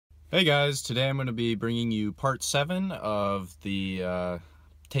Hey guys, today I'm going to be bringing you part 7 of the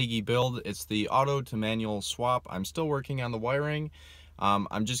Integra build. It's the auto to manual swap. I'm still working on the wiring.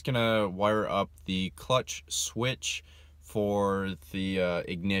 I'm just going to wire up the clutch switch for the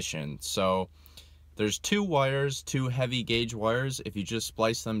ignition. So there's two wires, two heavy gauge wires. If you just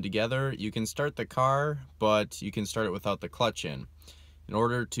splice them together, you can start the car, but you can start it without the clutch in. In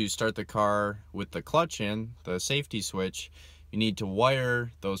order to start the car with the clutch in, the safety switch, you need to wire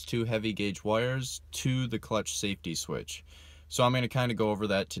those two heavy gauge wires to the clutch safety switch. So I'm going to kind of go over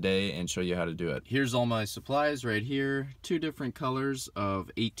that today and show you how to do it. Here's all my supplies right here. Two different colors of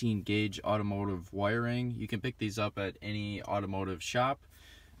 18 gauge automotive wiring. You can pick these up at any automotive shop.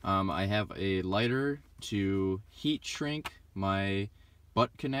 I have a lighter to heat shrink my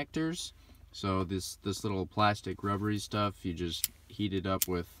butt connectors. So this little plastic rubbery stuff, you just heat it up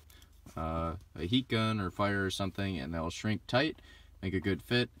with a heat gun or fire or something, and they'll shrink tight, make a good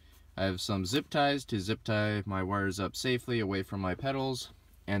fit. I have some zip ties to zip tie my wires up safely away from my pedals,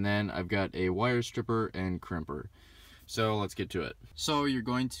 and then I've got a wire stripper and crimper. So let's get to it. So you're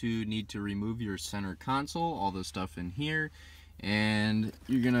going to need to remove your center console, all the stuff in here, and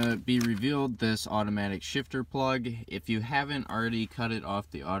you're gonna be revealed this automatic shifter plug. If you haven't already cut it off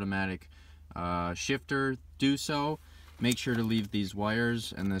the automatic shifter, do so. Make sure to leave these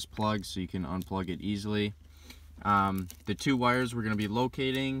wires and this plug so you can unplug it easily. The two wires we're going to be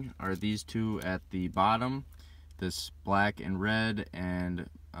locating are these two at the bottom, this black and red and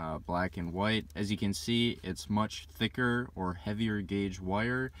black and white. As you can see, it's much thicker or heavier gauge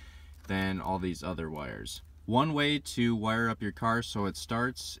wire than all these other wires. One way to wire up your car so it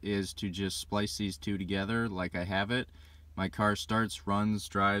starts is to just splice these two together like I have it. My car starts, runs,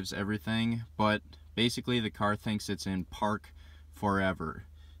 drives, everything, but basically the car thinks it's in park forever.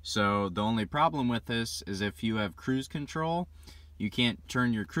 So the only problem with this is if you have cruise control, you can't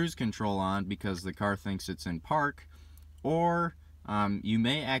turn your cruise control on because the car thinks it's in park, or you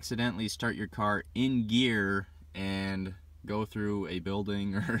may accidentally start your car in gear and go through a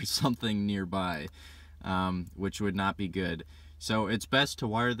building or something nearby, which would not be good. So it's best to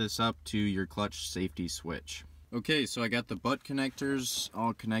wire this up to your clutch safety switch. Okay, so I got the butt connectors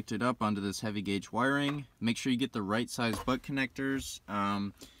all connected up onto this heavy gauge wiring. Make sure you get the right size butt connectors.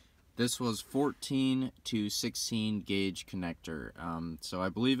 This was 14 to 16 gauge connector. So I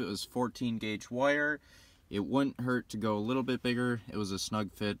believe it was 14 gauge wire. It wouldn't hurt to go a little bit bigger. It was a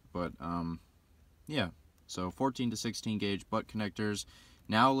snug fit, but yeah. So 14 to 16 gauge butt connectors.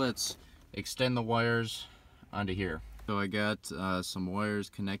 Now let's extend the wires onto here. So I got some wires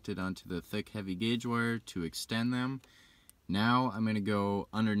connected onto the thick heavy gauge wire to extend them. Now I'm going to go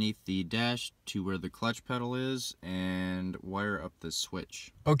underneath the dash to where the clutch pedal is and wire up the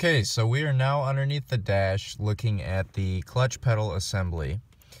switch. Okay, so we are now underneath the dash looking at the clutch pedal assembly.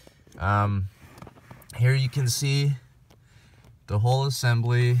 Here you can see the whole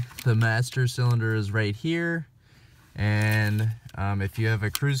assembly. The master cylinder is right here, and if you have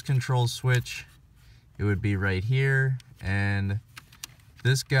a cruise control switch, it would be right here, and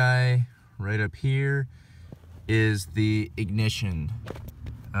this guy right up here is the ignition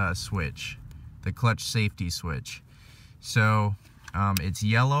switch, the clutch safety switch. So it's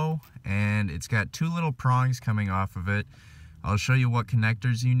yellow and it's got two little prongs coming off of it. I'll show you what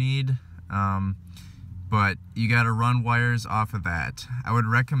connectors you need, but you got to run wires off of that. I would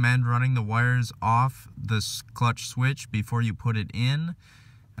recommend running the wires off this clutch switch before you put it in.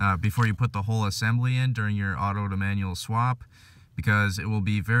 Before you put the whole assembly in during your auto to manual swap, because it will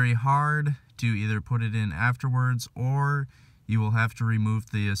be very hard to either put it in afterwards, or you will have to remove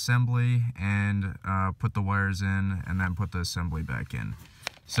the assembly and put the wires in and then put the assembly back in.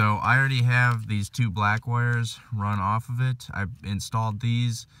 So I already have these two black wires run off of it. I installed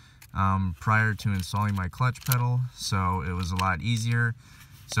these prior to installing my clutch pedal, so it was a lot easier.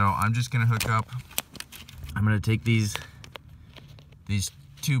 So I'm just going to hook up, I'm going to take these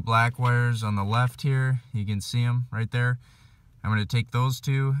two black wires on the left here, you can see them right there. I'm going to take those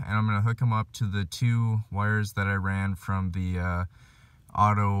two and I'm going to hook them up to the two wires that I ran from the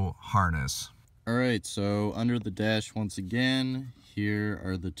auto harness. Alright, so under the dash once again, here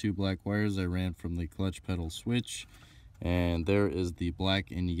are the two black wires I ran from the clutch pedal switch, and there is the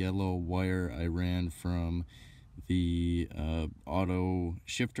black and yellow wire I ran from the auto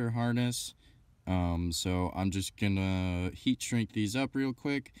shifter harness. So I'm just gonna heat shrink these up real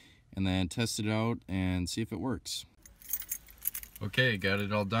quick and then test it out and see if it works. Okay, got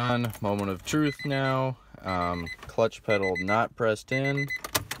it all done. Moment of truth now. Clutch pedal not pressed in.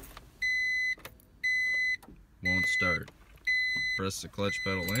 Won't start. Press the clutch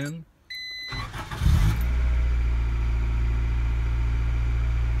pedal in.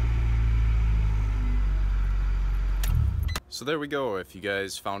 So there we go. If you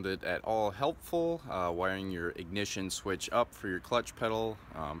guys found it at all helpful, wiring your ignition switch up for your clutch pedal,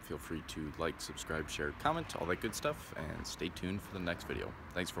 feel free to like, subscribe, share, comment, all that good stuff, and stay tuned for the next video.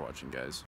 Thanks for watching, guys.